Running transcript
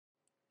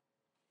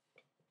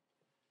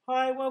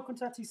Hi, welcome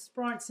to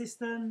c.h.e.k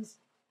Systems.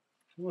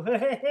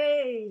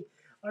 Hey,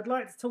 I'd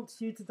like to talk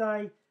to you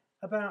today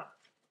about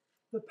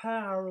the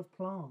power of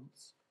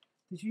plants.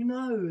 Did you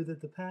know that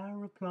the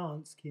power of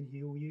plants can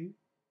heal you?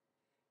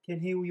 Can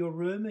heal your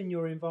room and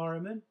your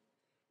environment?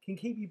 Can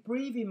keep you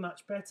breathing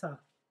much better?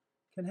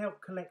 Can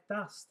help collect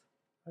dust?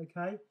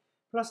 Okay.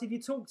 Plus, if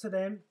you talk to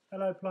them,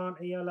 hello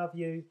planty, I love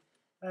you.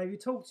 If you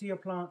talk to your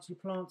plants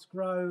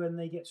grow and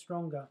they get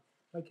stronger.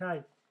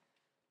 Okay.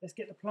 Let's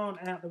get the plant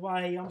out of the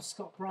way. I'm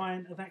Scott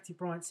Bryant of Active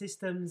Bryant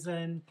Systems,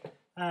 and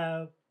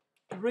the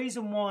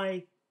reason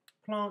why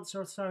plants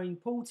are so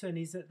important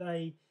is that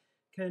they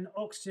can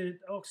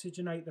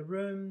oxygenate the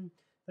room.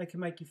 They can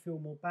make you feel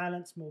more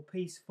balanced, more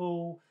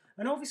peaceful.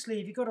 And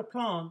obviously, if you've got a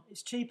plant,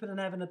 it's cheaper than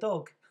having a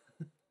dog.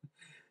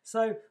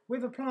 So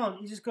with a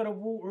plant, you just got to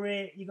water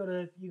it. You got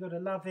to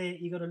love it.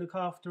 You got to look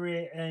after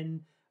it, and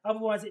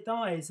otherwise it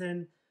dies.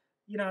 And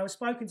I've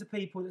spoken to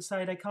people that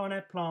say they can't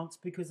have plants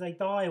because they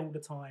die all the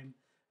time.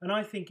 And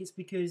I think it's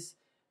because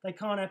they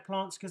can't have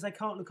plants because they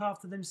can't look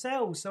after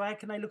themselves. So how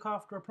can they look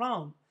after a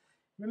plant?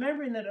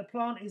 Remembering that a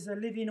plant is a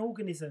living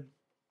organism.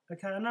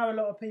 Okay, I know a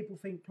lot of people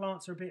think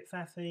plants are a bit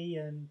faffy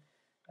and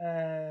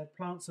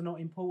plants are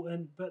not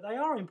important, but they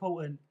are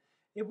important.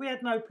 If we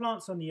had no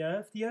plants on the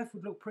earth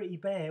would look pretty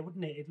bare,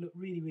 wouldn't it? It'd look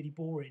really, really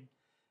boring.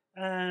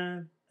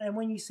 And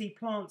when you see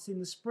plants in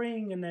the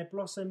spring and they're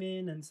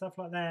blossoming and stuff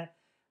like that,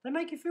 they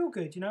make you feel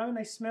good, and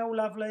they smell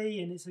lovely,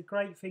 and it's a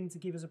great thing to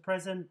give as a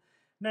present.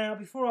 Now,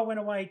 before I went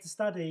away to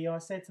study, I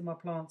said to my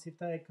plants,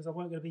 because I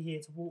weren't going to be here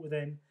to water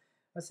them,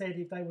 I said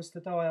if they was to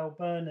die, I'll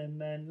burn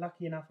them. And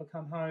lucky enough, I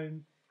come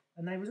home,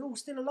 and they was all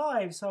still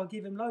alive. So I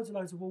give them loads and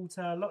loads of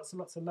water, lots and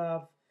lots of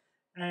love,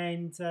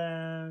 and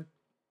they're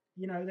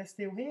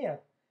still here.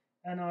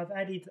 And I've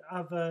added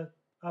other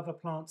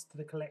plants to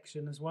the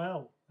collection as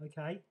well.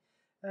 Okay,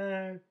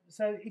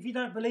 so if you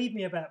don't believe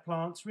me about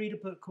plants, read a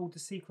book called The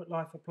Secret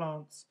Life of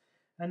Plants,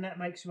 and that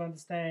makes you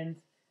understand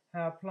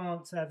how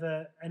plants have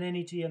an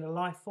energy and a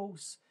life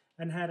force,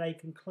 and how they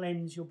can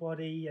cleanse your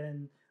body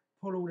and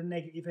pull all the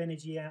negative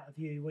energy out of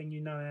you when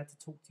you know how to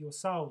talk to your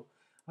soul.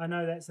 I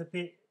know that's a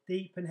bit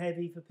deep and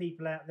heavy for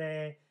people out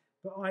there,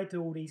 but I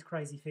do all these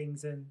crazy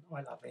things and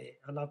I love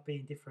it. I love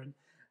being different.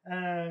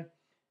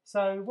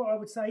 So what I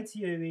would say to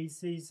you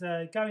is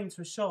go into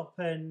a shop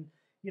and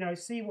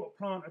see what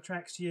plant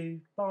attracts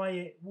you, buy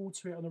it,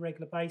 water it on a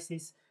regular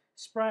basis,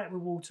 spray it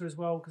with water as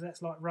well because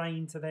that's like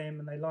rain to them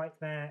and they like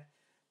that.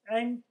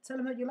 And tell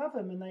them that you love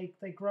them, and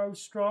they grow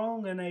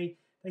strong and they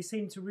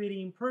seem to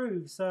really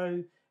improve.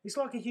 So it's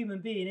like a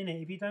human being, isn't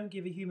it? If you don't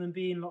give a human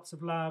being lots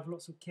of love,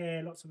 lots of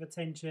care, lots of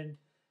attention,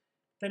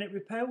 then it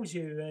repels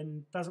you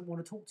and doesn't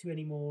want to talk to you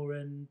anymore,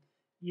 and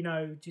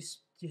just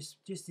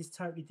is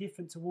totally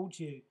different towards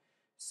you.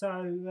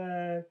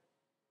 So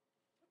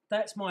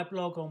that's my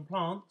blog on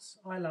plants.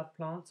 I love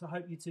plants. I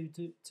hope you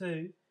do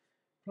too.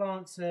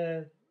 Plants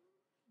are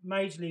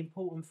majorly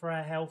important for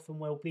our health and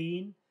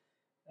well-being.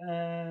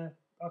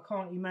 I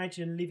can't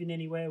imagine living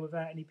anywhere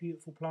without any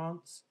beautiful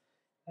plants.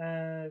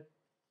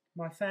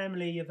 My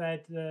family have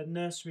had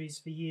nurseries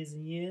for years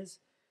and years.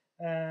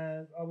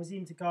 I was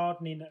into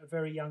gardening at a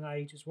very young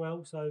age as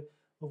well, so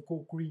I've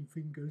got green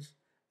fingers.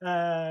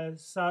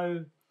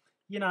 So,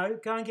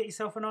 go and get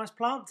yourself a nice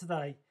plant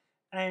today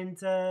and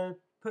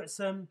put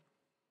some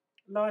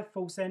life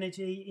force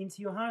energy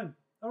into your home.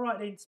 All right, then.